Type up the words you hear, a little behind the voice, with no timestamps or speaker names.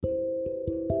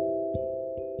Good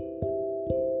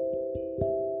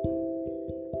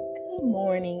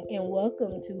morning and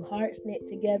welcome to Hearts Knit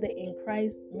Together in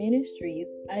Christ Ministries.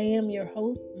 I am your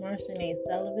host, Marsha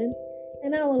Sullivan,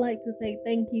 and I would like to say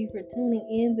thank you for tuning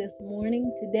in this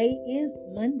morning. Today is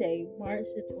Monday, March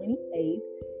the 28th,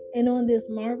 and on this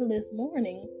marvelous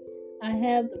morning, I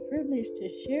have the privilege to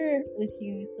share with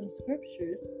you some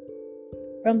scriptures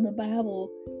from the Bible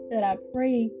that I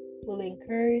pray will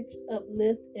encourage,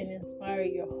 uplift, and inspire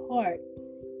your heart.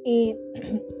 And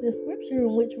the scripture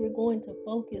in which we're going to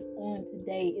focus on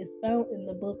today is found in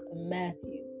the book of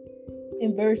Matthew,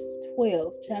 in verse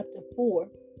 12, chapter 4.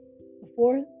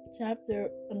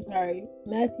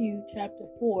 Matthew chapter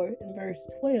 4 and verse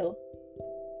 12.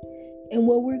 And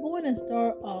what we're going to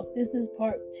start off, this is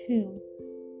part 2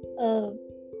 of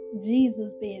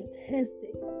Jesus being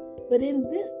tested. But in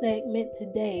this segment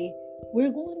today, we're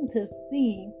going to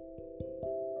see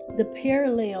the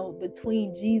parallel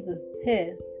between Jesus'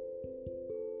 test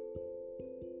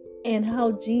and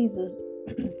how Jesus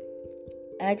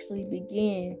actually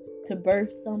began to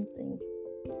birth something.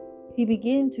 He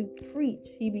began to preach.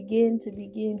 He began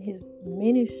his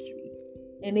ministry,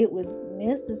 and it was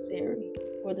necessary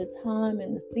for the time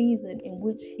and the season in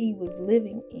which he was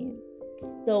living in.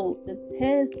 So the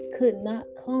test could not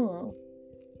come.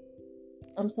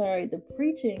 The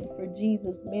preaching for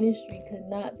Jesus' ministry could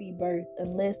not be birthed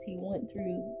unless he went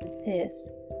through the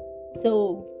test.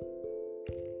 So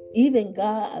even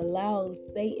God allows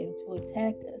Satan to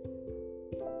attack us.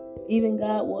 Even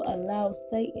God will allow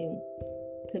Satan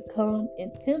to come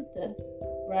and tempt us,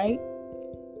 right?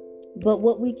 But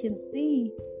what we can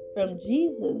see from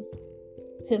Jesus'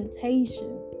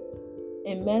 temptation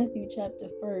in Matthew chapter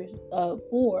 4,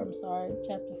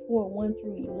 1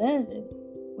 through 11,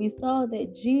 we saw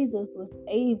that Jesus was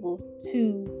able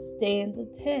to stand the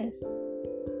test.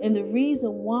 And the reason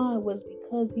why was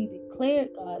because he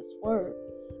declared God's word.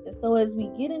 And so as we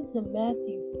get into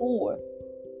Matthew 4,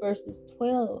 verses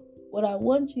 12, what I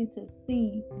want you to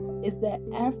see is that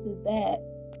after that,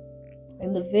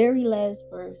 in the very last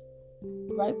verse,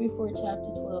 right before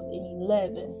chapter 12 and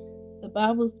 11, the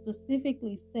Bible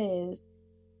specifically says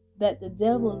that the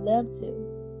devil left him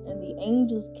and the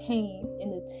angels came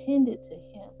and attended to him.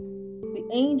 The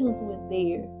angels were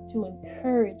there to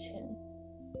encourage him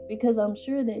because I'm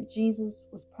sure that Jesus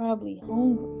was probably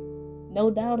hungry.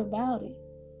 No doubt about it.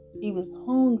 He was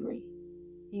hungry.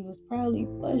 He was probably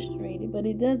frustrated, but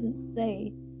it doesn't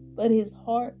say, but his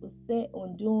heart was set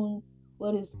on doing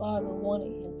what his Father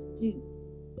wanted him to do.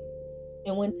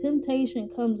 And when temptation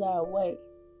comes our way,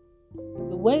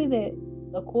 the way that,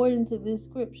 according to this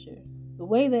scripture, the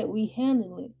way that we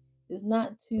handle it is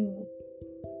not to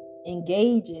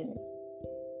engage in it,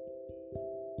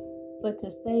 but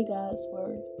to say God's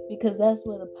word, because that's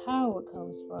where the power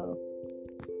comes from.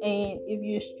 And if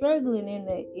you're struggling in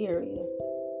that area,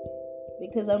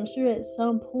 because I'm sure at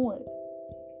some point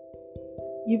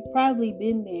you've probably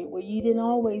been there where you didn't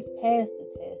always pass the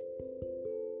test.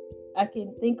 I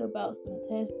can think about some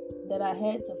tests that I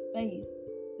had to face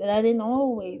that I didn't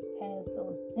always pass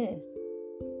those tests.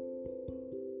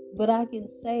 But I can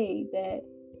say that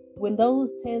when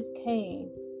those tests came,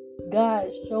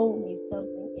 God showed me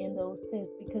something in those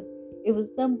tests because it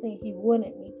was something he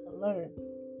wanted me to learn.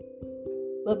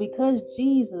 But because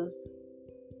Jesus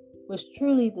was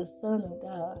truly the Son of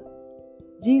God,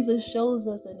 Jesus shows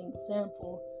us an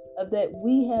example of that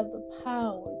we have the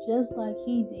power, just like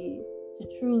he did, to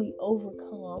truly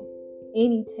overcome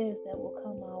any test that will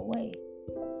come our way.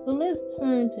 So let's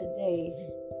turn today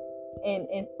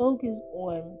and focus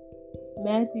on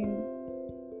Matthew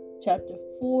chapter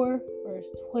 4, verse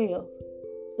 12.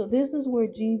 So this is where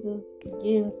Jesus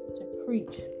begins to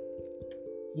preach.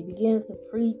 He begins to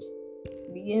preach,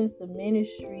 he begins the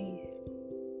ministry,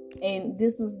 and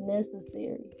this was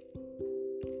necessary.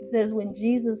 It says, when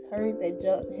Jesus heard that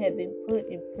John had been put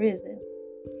in prison,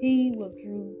 he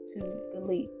withdrew to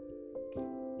Galilee.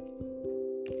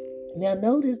 Now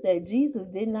notice that Jesus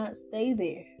did not stay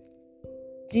there.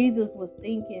 Jesus was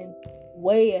thinking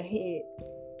way ahead.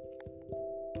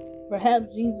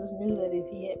 Perhaps Jesus knew that if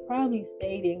he had probably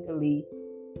stayed in Galilee,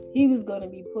 he was going to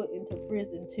be put into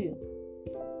prison too.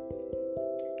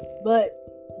 But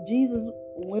Jesus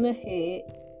went ahead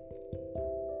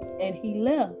and he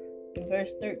left. In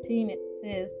verse 13 it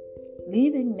says,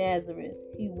 leaving Nazareth,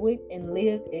 he went and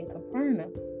lived in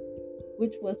Capernaum,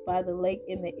 which was by the lake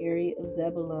in the area of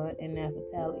Zebulun and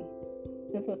Naphtali,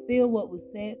 to fulfill what was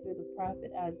said through the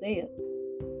prophet Isaiah.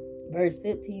 Verse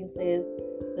 15 says,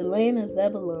 the land of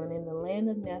Zebulun and the land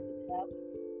of Naphtali,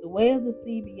 the way of the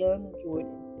sea beyond the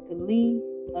Jordan, Galilee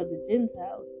of the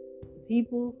Gentiles, the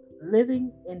people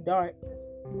living in darkness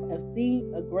have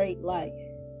seen a great light.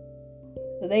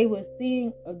 So they were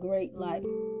seeing a great light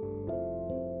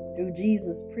through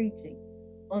Jesus preaching.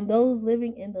 On those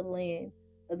living in the land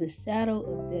of the shadow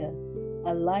of death,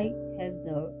 a light has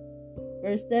dawned.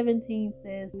 Verse 17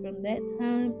 says, from that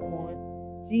time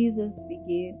on, Jesus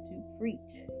began to preach.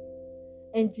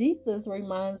 And Jesus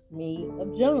reminds me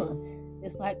of John.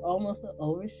 It's like almost an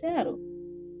overshadow.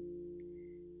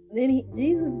 Then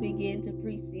Jesus began to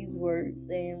preach these words,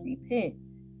 saying, repent,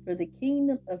 for the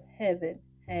kingdom of heaven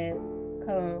has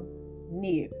come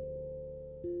near.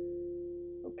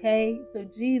 Okay, so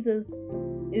Jesus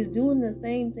is doing the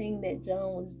same thing that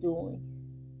John was doing.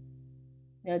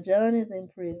 Now John is in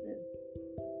prison.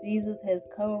 Jesus has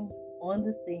come on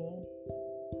the scene,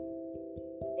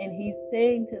 and he's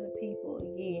saying to the people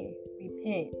again,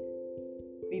 repent,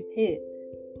 repent,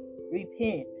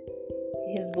 repent.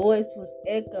 His voice was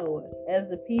echoing as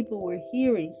the people were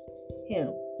hearing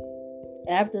him.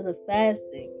 After the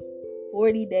fasting,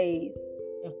 40 days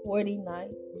and 40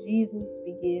 nights, Jesus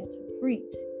began to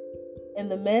preach.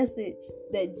 And the message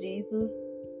that Jesus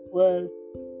was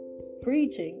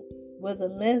preaching was a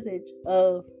message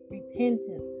of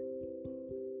repentance.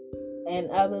 And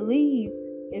I believe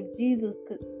if Jesus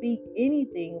could speak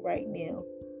anything right now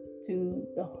to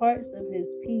the hearts of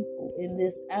his people in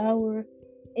this hour,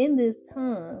 in this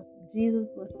time,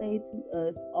 Jesus would say to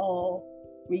us all,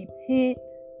 repent,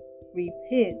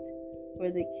 repent, for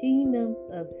the kingdom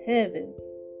of heaven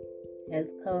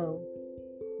has come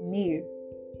near.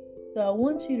 So I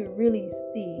want you to really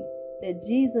see that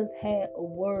Jesus had a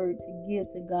word to give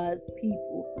to God's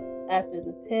people after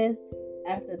the test,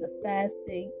 after the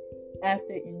fasting,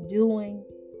 after enduring.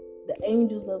 The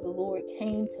angels of the Lord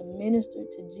came to minister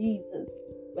to Jesus.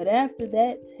 But after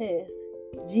that test,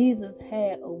 Jesus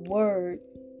had a word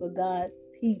for God's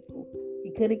people.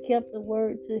 He could have kept the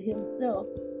word to himself,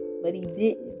 but he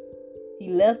didn't. He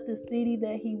left the city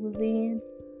that he was in.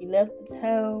 He left the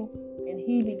town, and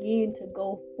he began to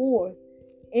go forth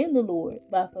in the Lord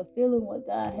by fulfilling what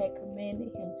God had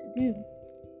commanded him to do.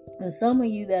 And some of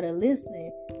you that are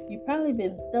listening, you've probably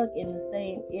been stuck in the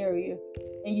same area,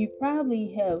 and you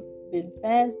probably have been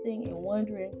fasting and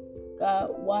wondering,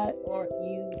 God, why aren't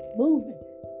you moving?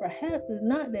 Perhaps it's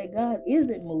not that God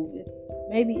isn't moving.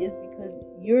 Maybe it's because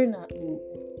you're not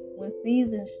moving. When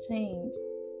seasons change,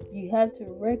 you have to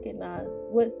recognize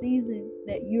what season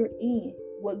that you're in,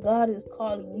 what God is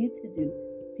calling you to do.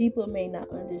 People may not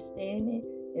understand it,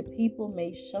 and people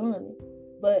may shun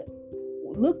it. But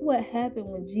look what happened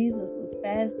when Jesus was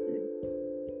fasting.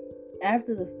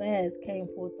 After the fast came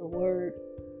forth the word.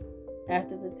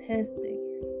 After the testing,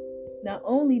 not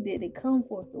only did it come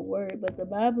forth the word, but the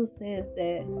Bible says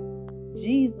that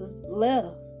Jesus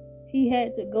left. He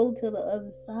had to go to the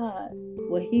other side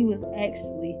where he was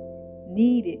actually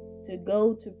needed to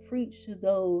go to preach to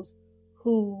those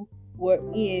who were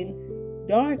in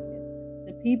darkness,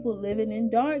 the people living in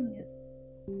darkness.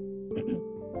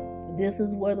 This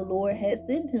is where the Lord had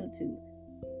sent him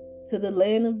to the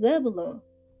land of Zebulun.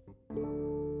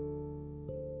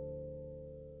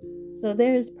 So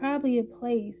there is probably a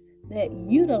place that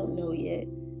you don't know yet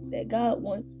that God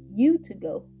wants you to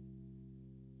go.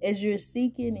 As you're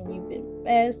seeking and you've been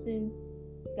fasting,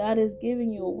 God is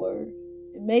giving you a word.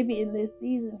 And maybe in this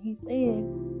season, he's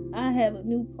saying, I have a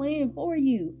new plan for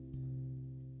you.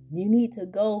 You need to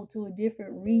go to a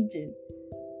different region.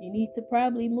 You need to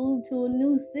probably move to a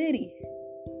new city,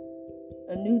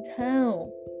 a new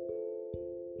town.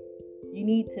 You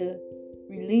need to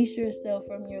release yourself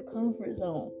from your comfort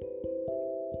zone.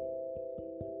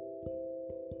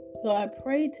 So I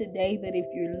pray today that if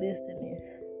you're listening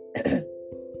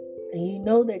and you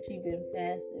know that you've been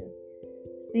fasting,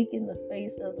 seeking the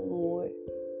face of the Lord,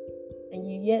 and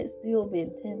you yet still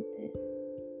been tempted,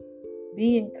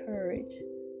 be encouraged.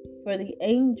 For the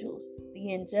angels,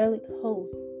 the angelic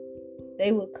hosts,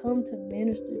 they will come to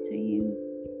minister to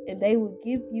you, and they will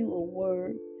give you a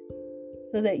word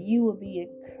so that you will be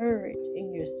encouraged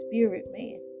in your spirit,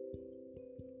 man.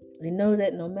 And know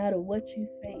that no matter what you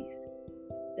face,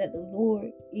 that the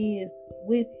Lord is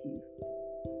with you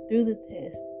through the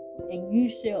test, and you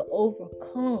shall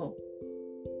overcome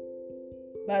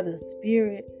by the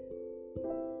Spirit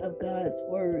of God's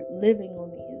word living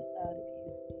on the inside of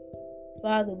you.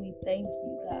 Father, we thank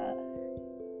you, God,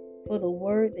 for the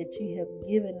word that you have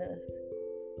given us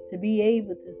to be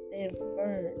able to stand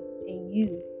firm in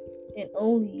you and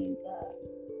only you, God.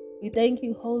 We thank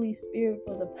you, Holy Spirit,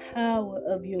 for the power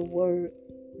of your word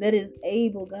that is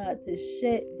able, God, to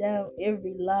shut down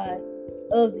every lie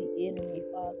of the enemy,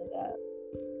 Father God.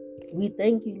 We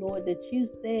thank you, Lord, that you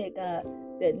said, God,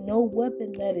 that no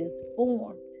weapon that is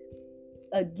formed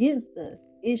against us,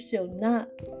 it shall not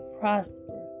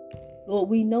prosper. Lord,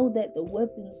 we know that the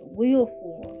weapons will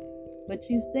form, but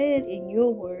you said in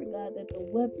your word, God, that the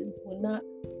weapons will not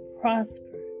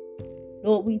prosper.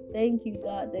 Lord, we thank you,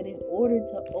 God, that in order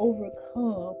to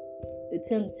overcome the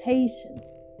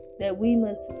temptations that we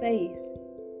must face,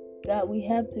 God, we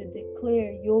have to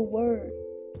declare your word.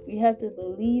 We have to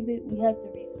believe it. We have to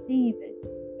receive it.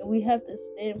 And we have to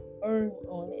stand firm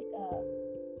on it, God.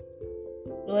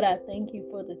 Lord, I thank you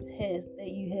for the test that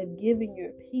you have given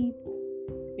your people,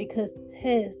 because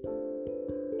test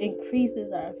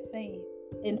increases our faith,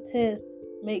 and test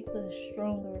makes us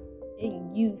stronger in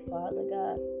you, Father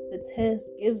God. The test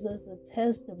gives us a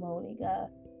testimony, God,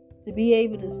 to be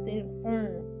able to stand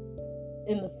firm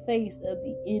in the face of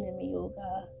the enemy, oh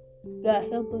God. God,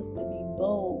 help us to be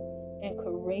bold and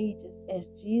courageous as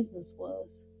Jesus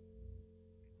was.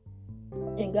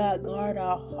 And God, guard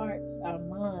our hearts, our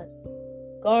minds,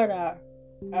 guard our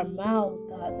mouths,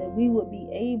 God, that we would be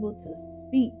able to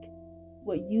speak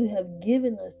what you have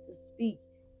given us to speak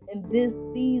in this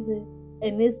season,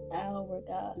 in this hour,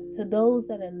 God, to those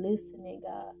that are listening,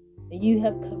 God. And you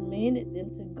have commanded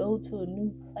them to go to a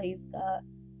new place, God.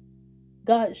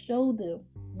 God, show them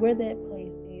where that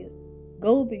place is.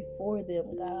 Go before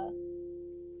them, God,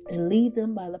 and lead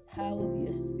them by the power of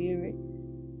your Spirit.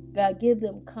 God, give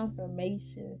them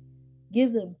confirmation.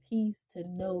 Give them peace to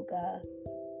know, God,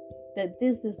 that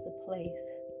this is the place.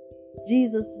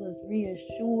 Jesus was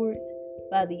reassured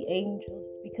by the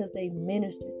angels because they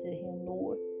ministered to him,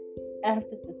 Lord,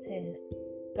 after the test.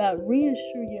 God,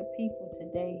 reassure your people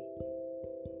today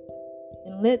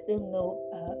and let them know,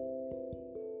 God,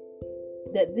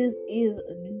 that this is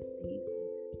a new season.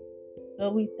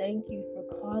 Lord, we thank you for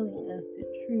calling us to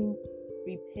true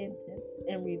repentance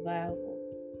and revival.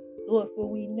 Lord, for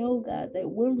we know, God,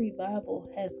 that when revival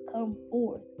has come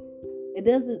forth, it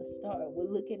doesn't start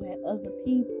with looking at other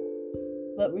people,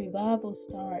 but revival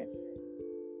starts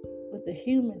with the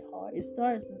human heart. It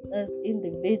starts with us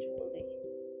individually.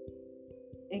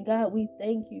 And God, we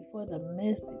thank you for the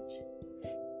message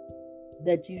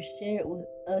that you shared with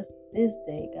us this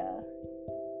day, God.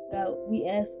 God, we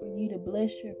ask for you to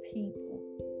bless your people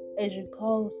as you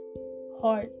cause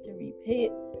hearts to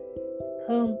repent,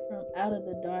 come from out of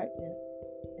the darkness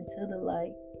into the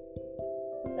light.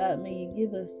 God, may you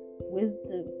give us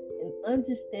wisdom and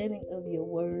understanding of your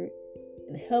word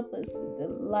and help us to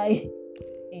delight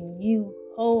in you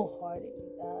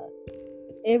wholeheartedly, God,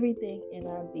 with everything in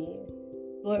our being.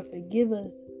 Lord, forgive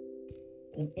us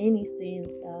of any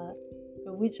sins, God,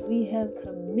 for which we have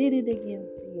committed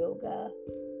against thee, O God.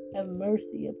 Have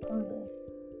mercy upon us.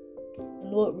 And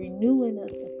Lord, renew in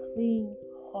us a clean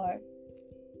heart.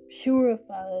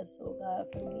 Purify us, oh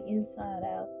God, from the inside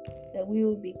out, that we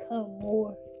will become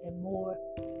more and more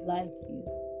like you.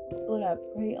 Lord, I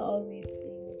pray all these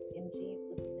things in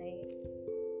Jesus' name.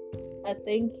 I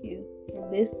thank you for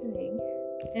listening,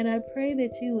 and I pray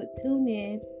that you would tune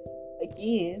in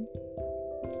again.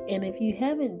 And if you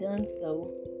haven't done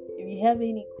so, if you have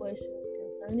any questions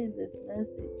concerning this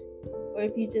message, or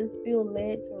if you just feel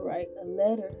led to write a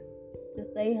letter to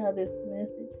say how this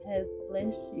message has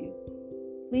blessed you,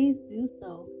 please do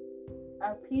so.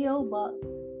 Our P.O. Box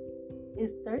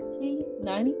is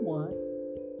 1391,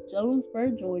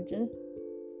 Jonesboro, Georgia,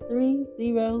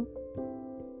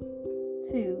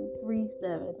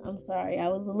 30237. I'm sorry, I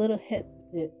was a little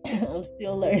hesitant. I'm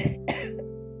still learning.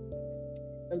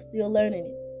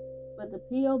 it. But the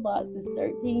P.O. Box is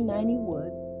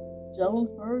 1391,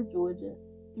 Jonesboro, Georgia,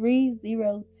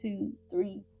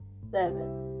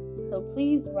 30237. So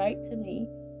please write to me,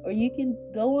 or you can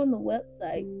go on the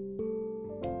website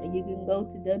and you can go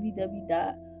to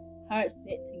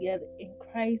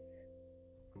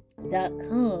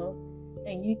www.heartsknittogether.com,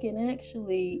 and you can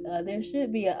actually there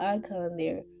should be an icon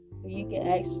there where you can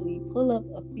actually pull up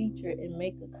a feature and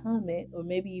make a comment, or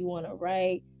maybe you want to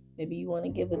write, maybe you want to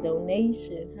give a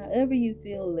donation, however you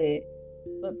feel led.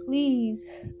 But please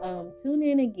tune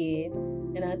in again,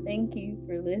 and I thank you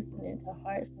for listening to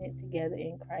Hearts Knit Together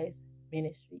in Christ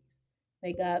Ministries.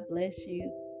 May God bless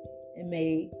you, and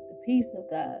may the peace of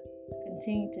God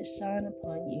continue to shine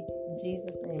upon you. In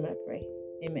Jesus' name I pray.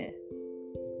 Amen.